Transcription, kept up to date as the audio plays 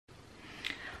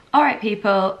Alright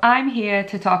people, I'm here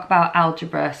to talk about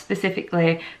algebra,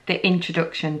 specifically the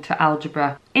introduction to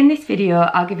algebra. In this video,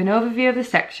 I'll give an overview of the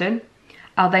section,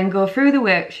 I'll then go through the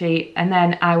worksheet, and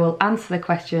then I will answer the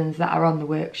questions that are on the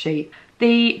worksheet.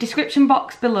 The description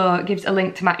box below gives a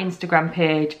link to my Instagram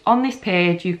page. On this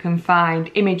page you can find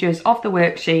images of the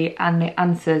worksheet and the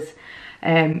answers.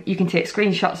 You can take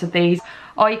screenshots of these,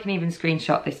 or you can even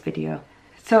screenshot this video.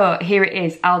 So here it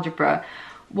is, algebra.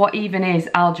 What even is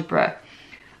algebra?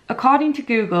 According to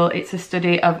Google, it's a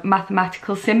study of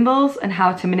mathematical symbols and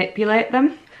how to manipulate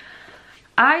them.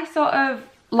 I sort of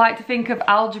like to think of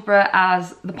algebra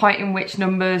as the point in which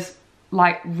numbers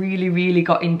like really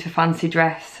got into fancy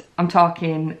dress. I'm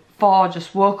talking 4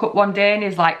 just woke up one day and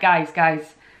is like, guys,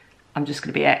 I'm just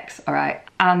gonna be X, alright?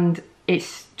 And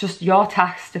it's just your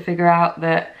task to figure out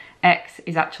that X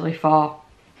is actually 4.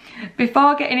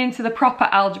 Before getting into the proper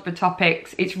algebra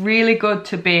topics, it's really good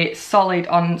to be solid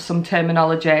on some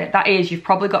terminology. That is, you've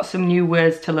probably got some new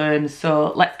words to learn,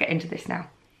 so let's get into this now.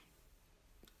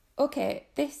 Okay,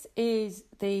 this is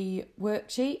the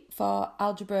worksheet for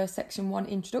Algebra Section 1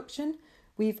 Introduction.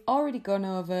 We've already gone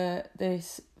over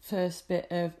this first bit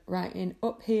of writing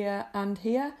up here and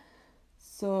here,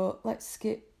 so let's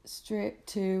skip straight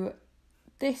to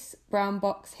this brown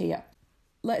box here.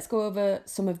 Let's go over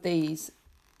some of these.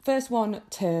 First one,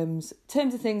 terms.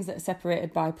 Terms are things that are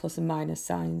separated by plus and minus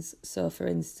signs. So for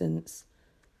instance,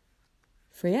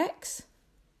 3x,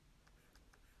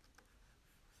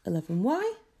 11y,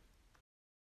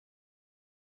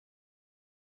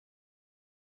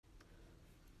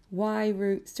 y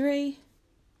root 3,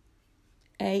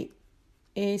 8,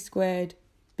 a squared,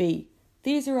 b.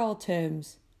 These are all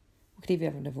terms. We could even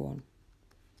have another one.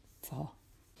 4.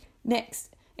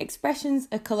 Next, expressions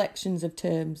are collections of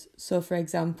terms. So for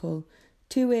example,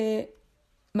 2a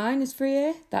minus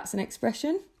 3a, that's an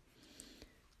expression.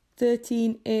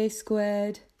 13a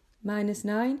squared minus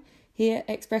 9. Here,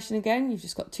 expression again, you've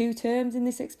just got 2 terms in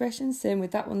this expression, same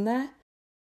with that one there.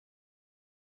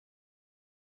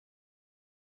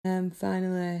 And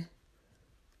finally,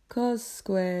 cos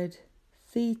squared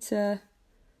theta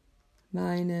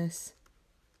minus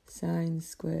sine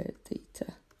squared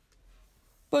theta.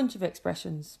 Bunch of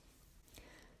expressions.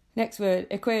 Next word,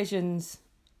 equations.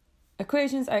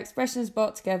 Equations are expressions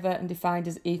brought together and defined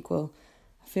as equal.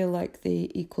 I feel like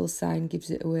the equal sign gives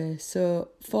it away. So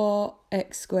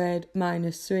 4x squared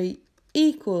minus 3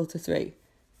 equal to 3.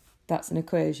 That's an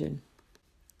equation.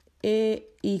 A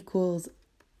equals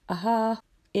a half.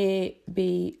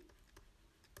 AB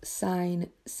sine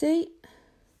C.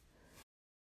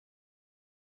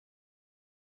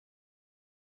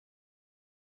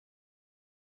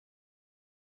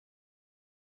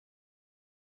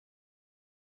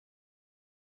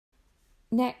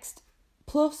 Next,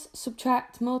 plus,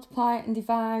 subtract, multiply and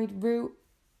divide, root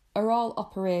are all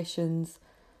operations.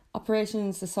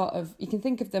 Operations are sort of, you can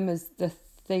think of them as the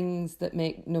things that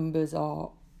make numbers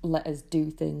or letters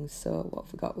do things. So what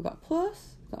have we got? We've got a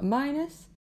plus, we've got a minus.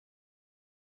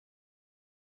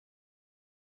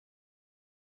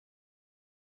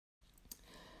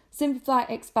 Simplify,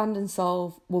 expand and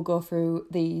solve. We'll go through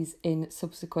these in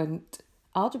subsequent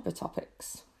algebra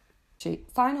topics.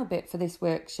 Final bit for this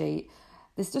worksheet.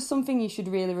 There's just something you should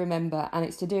really remember, and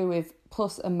it's to do with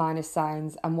plus and minus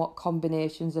signs and what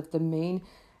combinations of them mean.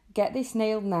 Get this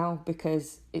nailed now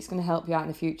because it's going to help you out in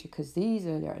the future, because these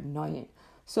are annoying.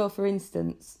 So for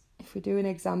instance, if we do an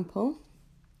example,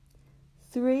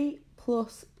 3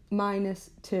 plus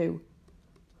minus 2.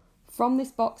 From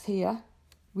this box here,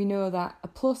 we know that a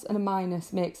plus and a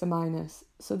minus makes a minus.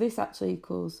 So this actually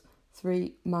equals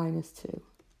 3 minus 2,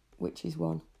 which is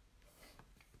 1.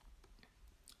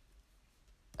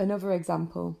 Another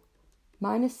example,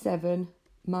 minus 7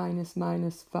 minus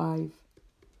 5.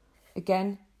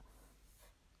 Again,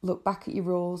 look back at your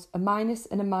rules. A minus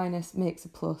and a minus makes a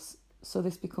plus. So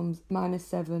this becomes minus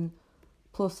 7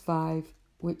 plus 5,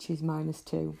 which is minus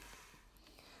 2.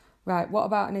 Right, what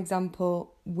about an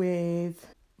example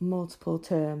with multiple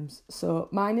terms? So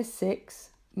minus 6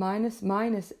 minus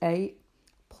minus 8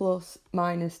 plus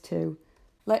minus 2.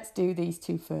 Let's do these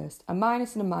two first. A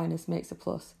minus and a minus makes a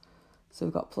plus. So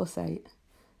we've got plus 8.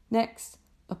 Next,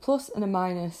 a plus and a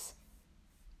minus,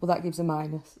 well that gives a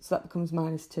minus, so that becomes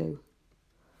minus 2.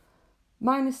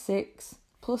 Minus 6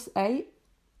 plus 8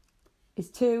 is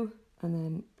 2, and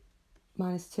then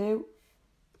minus 2,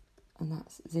 and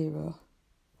that's 0.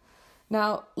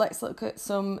 Now let's look at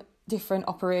some different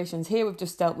operations. Here we've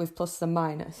just dealt with plus and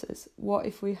minuses. What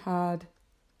if we had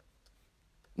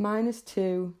minus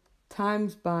 2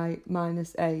 times by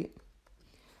minus 8?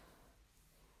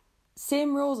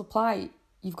 Same rules apply.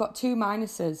 You've got 2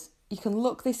 minuses. you can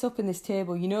look this up in this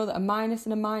table. You know that a minus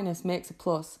and a minus makes a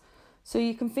plus. So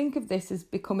you can think of this as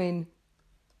becoming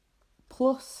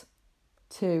plus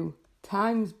 2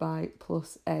 times by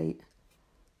plus 8.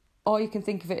 Or you can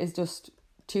think of it as just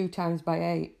 2 times by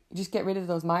 8. You just get rid of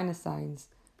those minus signs.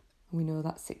 And we know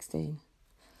that's 16.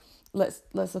 Let's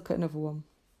look at another one.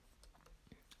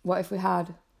 What if we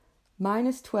had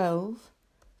minus 12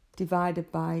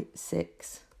 divided by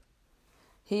 6?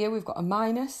 Here we've got a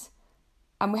minus,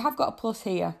 and we have got a plus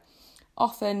here.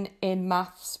 Often in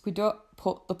maths, we don't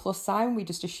put the plus sign, we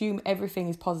just assume everything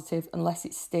is positive unless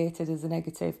it's stated as a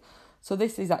negative. So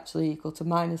this is actually equal to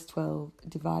minus 12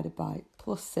 divided by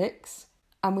plus 6.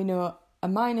 And we know a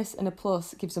minus and a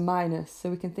plus gives a minus, so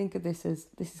we can think of this as,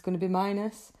 this is going to be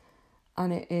minus,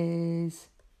 and it is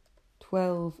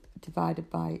 12 divided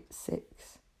by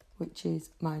 6, which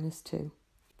is minus 2.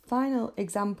 Final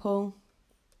example,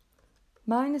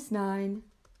 minus 9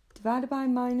 divided by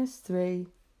minus 3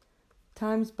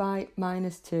 times by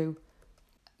minus 2.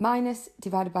 Minus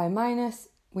divided by a minus,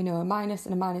 we know a minus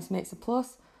and a minus makes a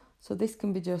plus, so this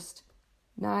can be just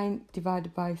 9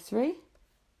 divided by 3.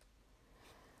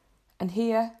 And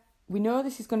here, we know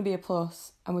this is going to be a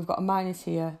plus, and we've got a minus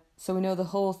here, so we know the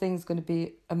whole thing's going to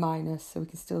be a minus, so we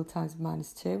can still times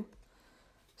minus 2.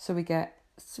 So we get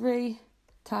 3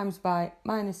 times by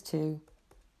minus 2,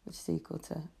 which is equal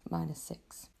to minus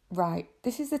 6. Right,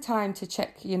 this is the time to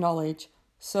check your knowledge.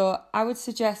 So I would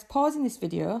suggest pausing this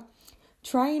video,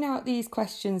 trying out these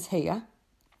questions here,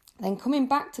 then coming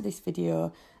back to this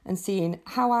video and seeing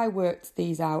how I worked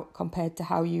these out compared to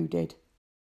how you did.